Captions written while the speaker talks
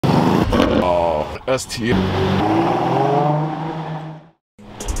ST.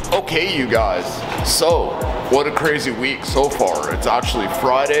 Okay, you guys, so what a crazy week so far. It's actually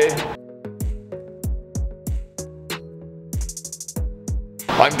Friday.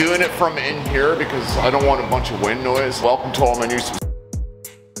 I'm doing it from in here because I don't want a bunch of wind noise. Welcome to all my new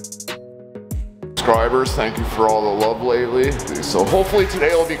subscribers. Thank you for all the love lately. So hopefully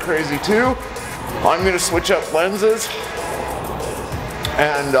today will be crazy too. I'm gonna switch up lenses,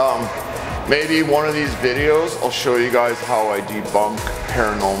 and maybe one of these videos I'll show you guys how I debunk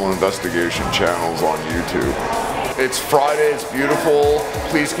paranormal investigation channels on YouTube. It's Friday, it's beautiful.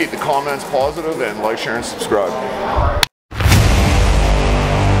 Please keep the comments positive and like, share, and subscribe.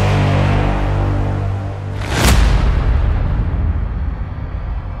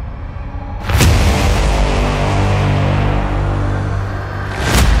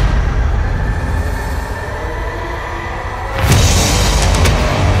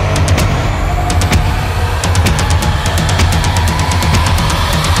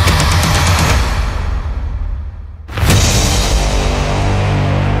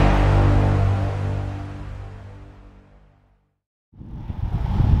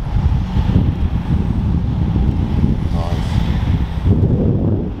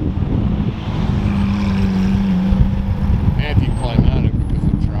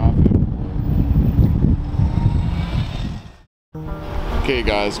 Okay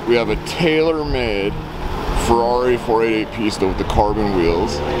guys, we have a tailor-made Ferrari 488 pista with the carbon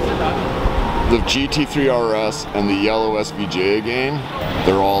wheels, the GT3 RS and the yellow SVJ again.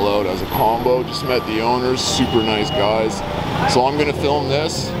 They're all out as a combo. Just met the owners, super nice guys. So I'm gonna film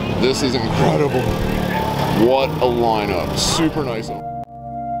this. This is incredible. What a lineup, super nice.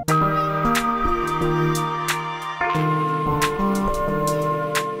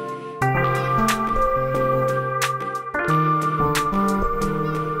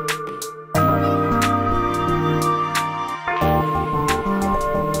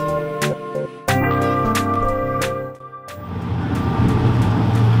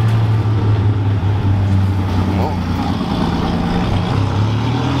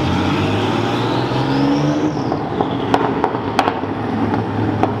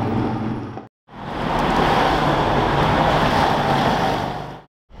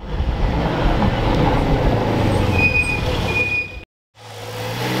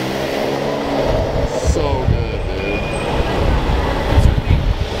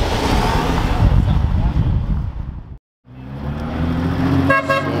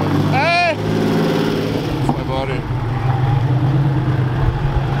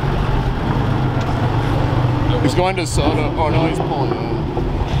 He's going to soda. Oh no, he's pulling in.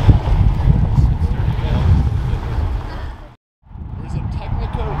 There's a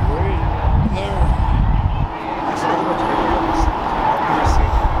Technico right there.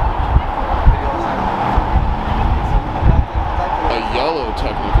 A yellow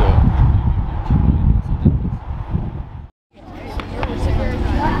Technico.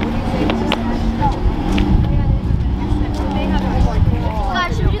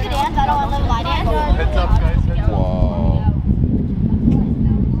 Should we do the dance? I don't want to live line dance. Heads up, guys. Wow.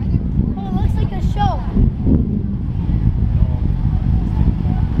 Oh, it looks like a show.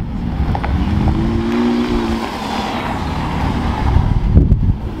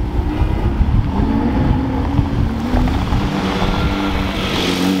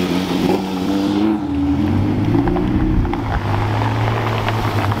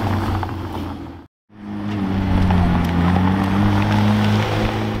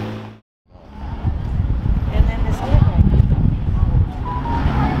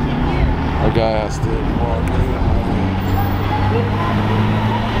 Our guy has to walk in.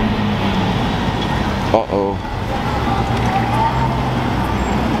 Uh-oh.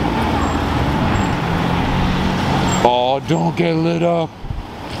 Oh, don't get lit up.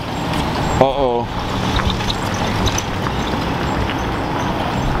 Uh-oh.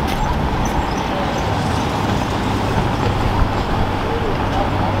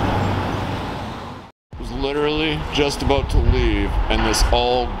 Literally just about to leave and this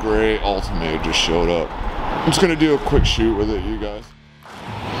all gray Altimade just showed up. I'm just gonna do a quick shoot with it, you guys.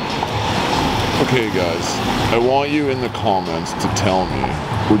 Okay guys, I want you in the comments to tell me,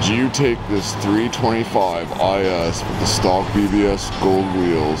 would you take this 325 IS with the stock BBS gold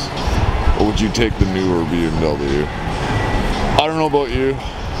wheels, or would you take the newer BMW? I don't know about you,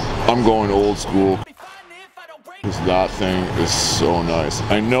 I'm going old school. Because that thing is so nice.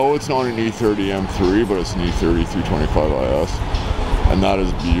 I know it's not an E30 M3, but it's an E30 325 IS. And that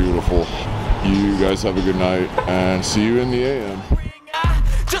is beautiful. You guys have a good night, and see you in the AM.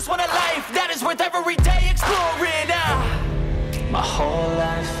 Just want a life that is worth every day exploring. My whole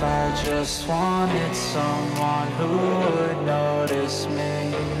life I just wanted someone who would notice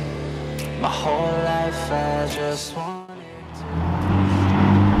me. My whole life I just wanted to...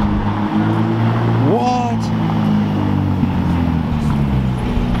 What?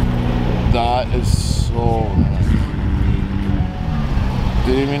 That is so nice.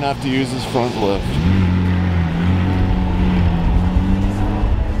 Didn't even have to use his front lift.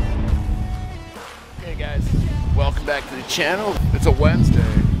 Hey guys, welcome back to the channel. It's a Wednesday.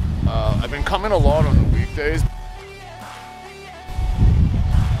 I've been coming a lot on the weekdays.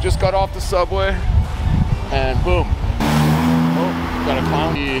 Just got off the subway and boom. Oh, got a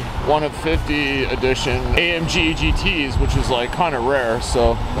clown. The 1 of 50 edition AMG GTs, which is like kind of rare.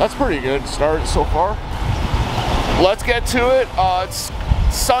 So that's pretty good start so far. Let's get to it. It's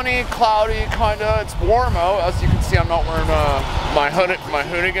sunny, cloudy, kinda. It's warm out. As you can see, I'm not wearing my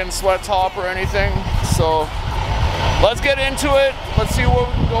Hoonigan sweat top or anything. So let's get into it. Let's see what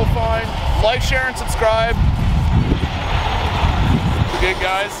we can go find. Like, share, and subscribe. Good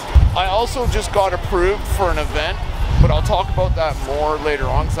guys. I also just got approved for an event, but I'll talk about that more later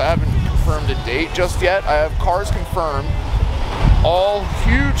on because I haven't confirmed a date just yet. I have cars confirmed, all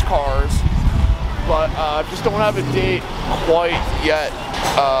huge cars, but just don't have a date quite yet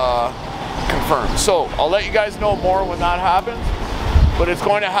confirmed. So I'll let you guys know more when that happens, but it's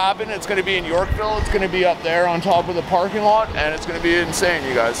going to happen. It's going to be in Yorkville. It's going to be up there on top of the parking lot, and it's going to be insane,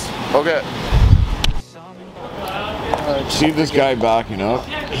 you guys. Okay. See this guy backing up?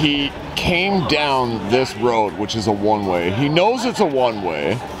 He came down this road, which is a one-way. He knows it's a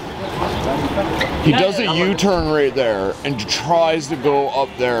one-way. He does a U-turn right there and tries to go up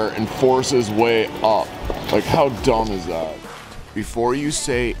there and force his way up. Like, how dumb is that? Before you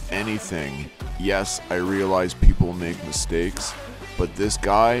say anything, yes, I realize people make mistakes, but this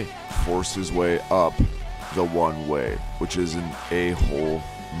guy forced his way up the one way, which is an a-hole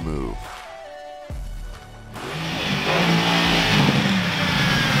move.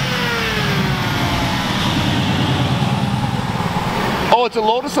 Oh, it's a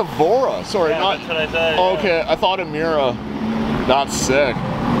Lotus Evora. Sorry, not. That's what I said. Oh, okay, I thought a Mira. That's sick.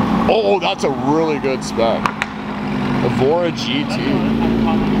 Oh, that's a really good spec. Evora GT.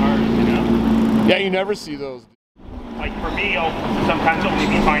 Yeah, you never see those. Like for me, I'll sometimes only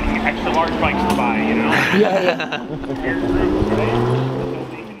be finding extra large bikes to buy, you know? Yeah.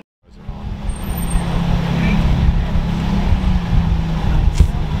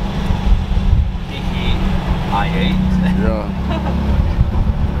 I8. Yeah.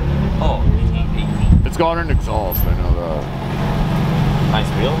 Oh, 18. It's got an exhaust, I know that. Nice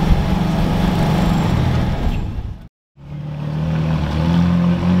wheel.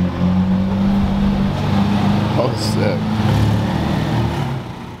 Oh, sick.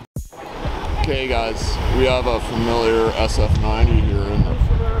 Okay, guys, we have a familiar SF90 here in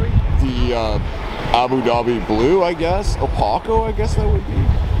the Abu Dhabi blue, I guess. Opaco, I guess that would be.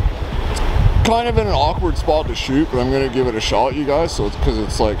 Kind of in an awkward spot to shoot, but I'm gonna give it a shot, you guys. So it's because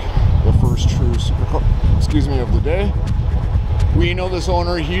it's like the first true supercar, excuse me, of the day. We know this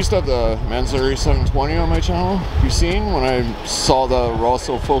owner. He used to have the Manzari 720 on my channel. You've seen when I saw the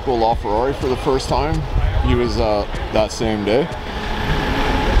Rosso Foco La Ferrari for the first time. He was that same day.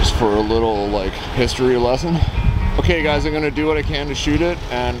 Just for a little like history lesson. Okay, guys, I'm gonna do what I can to shoot it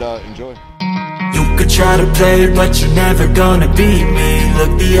and enjoy. You could try to play, but you're never gonna beat me.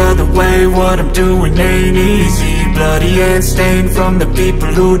 Look the other way, what I'm doing ain't easy. Bloody hands stained from the people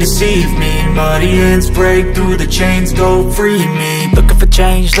who deceive me. Muddy hands break through the chains, go free me. Looking for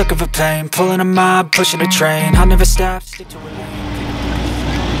change, looking for pain. Pulling a mob, pushing a train. I'll never stop, stick to it.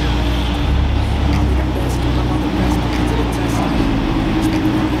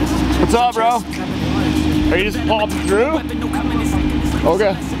 What's up, bro? Are you just popping through?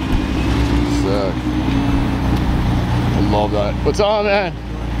 Okay. Sick. I love that. What's on, man?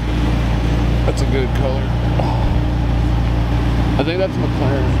 That's a good color. Oh. I think that's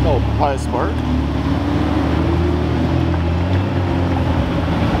McLaren. No, Papaya Spark.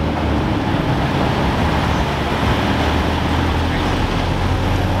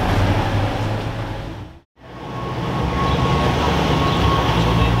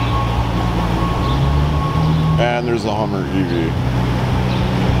 And there's a Hummer EV.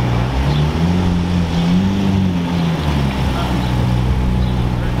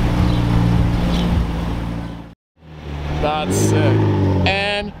 That's sick.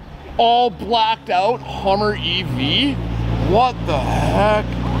 And all blacked out Hummer EV? What the heck?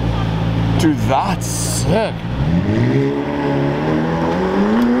 Dude, that's sick.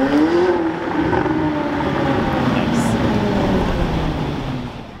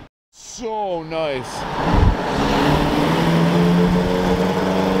 So nice.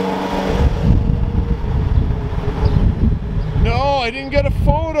 I didn't get a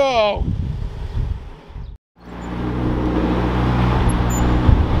photo.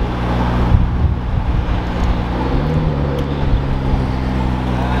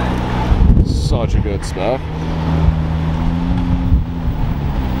 Such a good spec.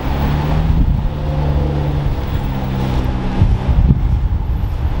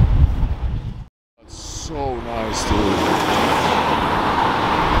 That's so nice, dude.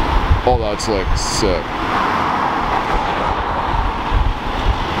 Oh, that's like sick.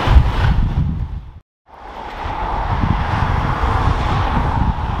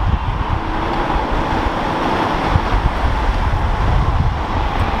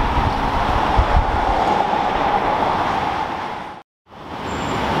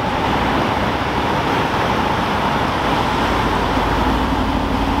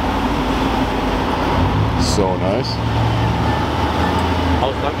 So nice. I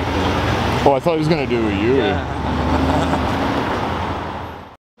was lucky. Oh, I thought he was gonna do a U. Yeah.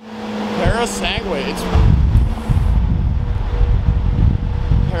 Purosangue. It's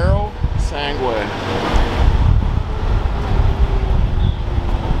Purosangue.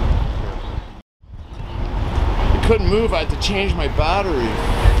 I couldn't move. I had to change my battery.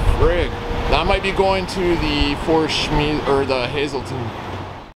 Frig. That might be going to the Fort Schmied or the Hazelton.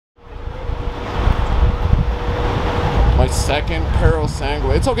 My second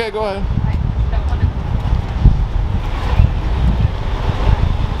Purosangue. It's okay, go ahead.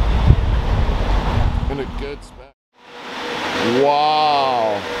 In a good spot.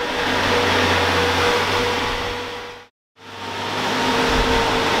 Wow.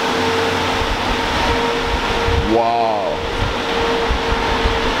 Wow.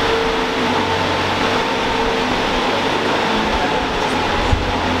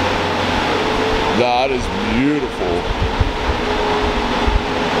 That is beautiful.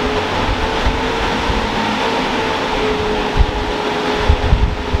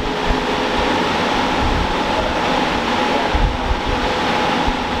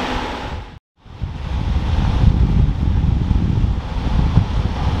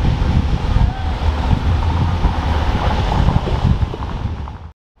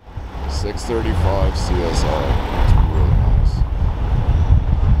 .635 CSI. It's really nice.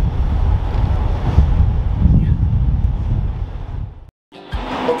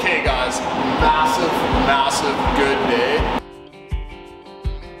 Okay guys, massive good day.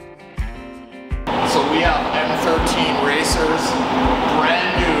 So we have M13 racers,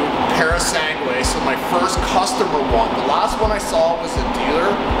 brand new Purosangue. So my first customer one. The last one I saw was a dealer.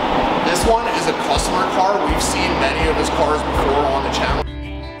 This one is a customer car. We've seen many of his cars before on the channel.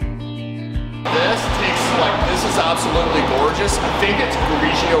 This is absolutely gorgeous. I think it's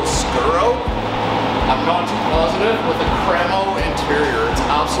Grigio Scuro. I'm not too positive, with a cremo interior. It's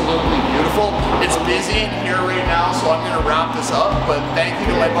absolutely beautiful. It's busy here right now, so I'm gonna wrap this up, but thank you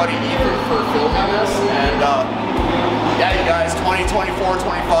to my buddy Ethan for filming this. And yeah, you guys,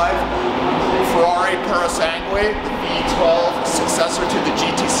 2024-25, Ferrari Purosangue, the V12 successor to the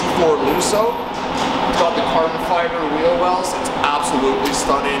GTC4 Lusso. It's got the carbon fiber wheel wells. It's absolutely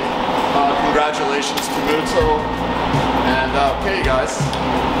stunning. Congratulations to Muto. And okay, guys.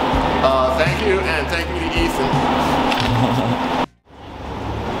 Thank you, and thank you to Ethan.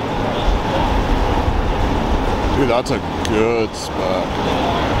 Dude, that's a good spec.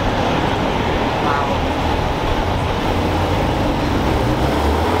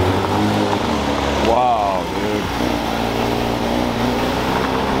 Wow, dude.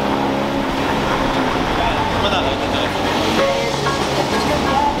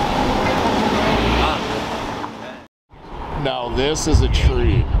 Now this is a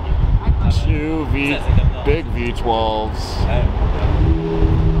treat. Two big V12s.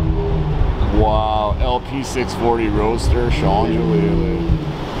 Wow, LP640 Roadster, Sean Jalili.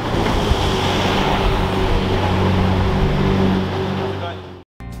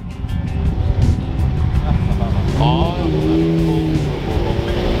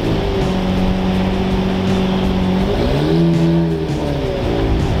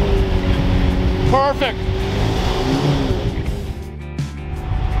 Perfect.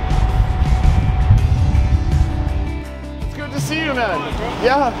 It's good to see you, man.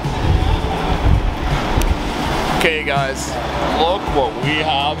 Yeah. Okay, guys, look what we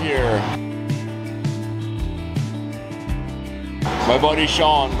have here. My buddy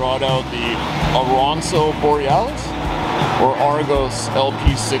Sean brought out the Alonso Borealis or Argos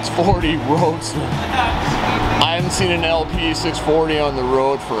LP640 Roadster. I haven't seen an LP640 on the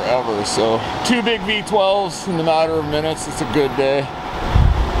road forever, so two big V12s in the matter of minutes. It's a good day.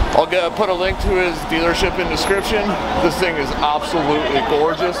 I'll put a link to his dealership in description. This thing is absolutely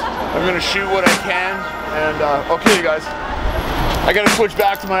gorgeous. I'm gonna shoot what I can, and okay, you guys. I gotta switch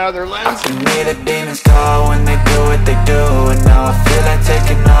back to my other lens. To me the demons call when they do what they do, and now I feel like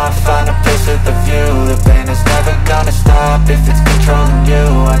taking off, find a place with a view. The pain is never gonna stop if it's controlling you.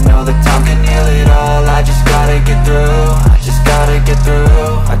 I know that time can heal it all, I just gotta get through. I just gotta get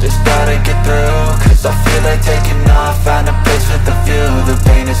through, I just gotta get through. Cause I feel like taking off, find a place with a view. The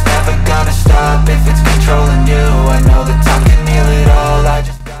pain is never gonna stop if it's controlling you. I know that time can heal it all, I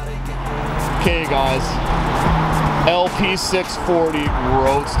just gotta get through. Okay guys, LP640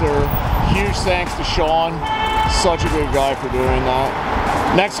 Roadster. Huge thanks to Sean. Such a good guy for doing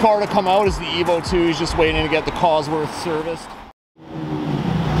that. Next car to come out is the Evo 2. He's just waiting to get the Cosworth serviced.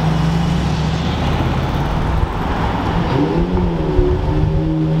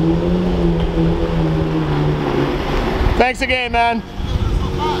 Thanks again, man.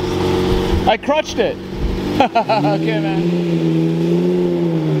 I crutched it. Okay, man.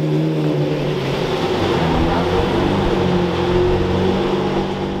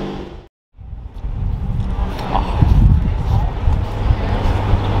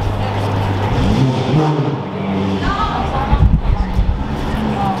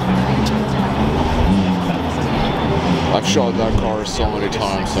 I've shot that car so many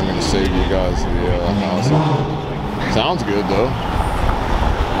times, so I'm going to save you guys the hassle. Sounds good though.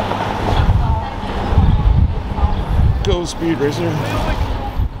 Go Speed Racer.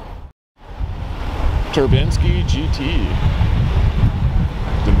 Turbinski GT.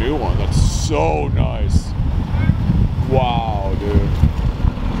 The new one, that's so nice. Wow, dude.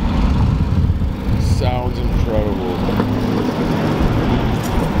 Sounds incredible.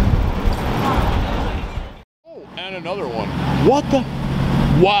 And another one. What the?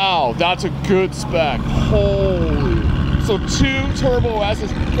 Wow, that's a good spec. Holy. So 2 Turbo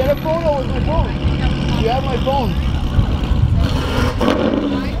S's. Get a photo with my phone. You have my phone.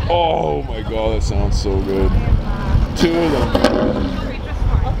 Oh my god, that sounds so good. 2 of them.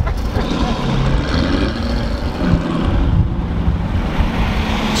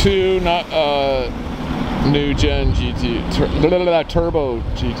 Two new gen GT turbo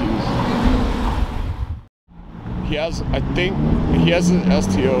GTs. He has, I think, he has an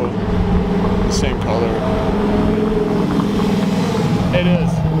STO, the same color. It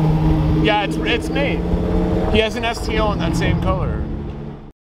is. Yeah, it's made. He has an STO in that same color.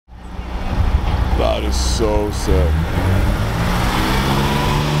 That is so sick.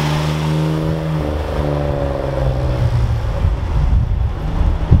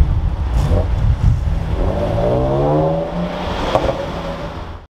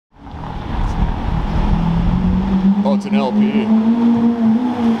 Oh, it's an LP.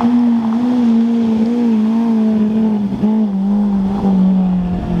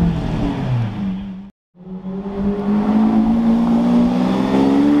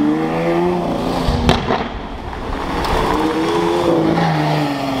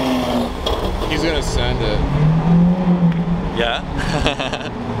 He's gonna send it. Yeah?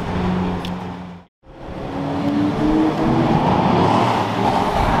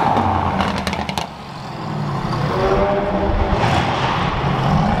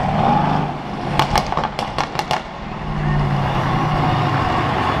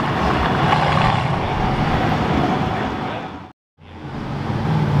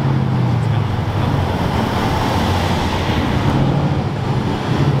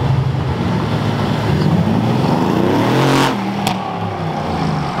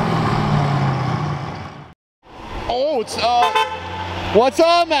 Oh, it's what's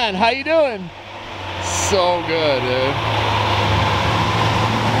up, man? How you doing? So good, dude.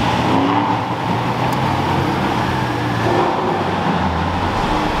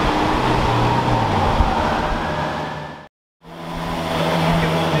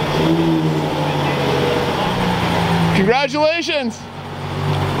 Congratulations!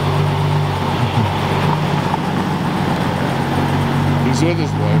 He's with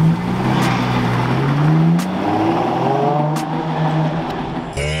his wife.